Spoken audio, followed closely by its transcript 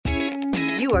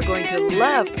You are going to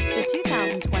love the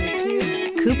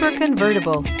 2022 Cooper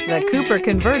Convertible. The Cooper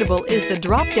Convertible is the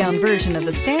drop-down version of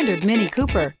the standard Mini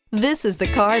Cooper. This is the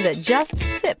car that just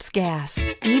sips gas.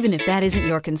 Even if that isn't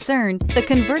your concern, the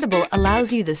Convertible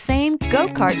allows you the same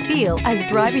go-kart feel as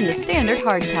driving the standard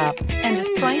hardtop and is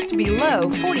priced below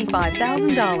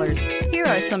 $45,000. Here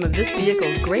are some of this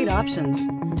vehicle's great options: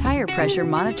 tire pressure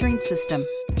monitoring system,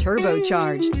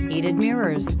 turbocharged, heated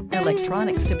mirrors,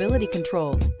 electronic stability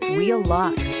control, wheel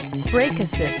locks, brake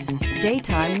assist,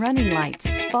 daytime running lights,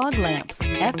 fog lamps,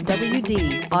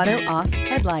 FWD, auto-off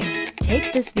headlights.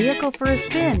 Take this vehicle for a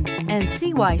spin and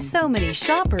see why so many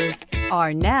shoppers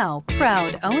are now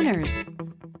proud owners.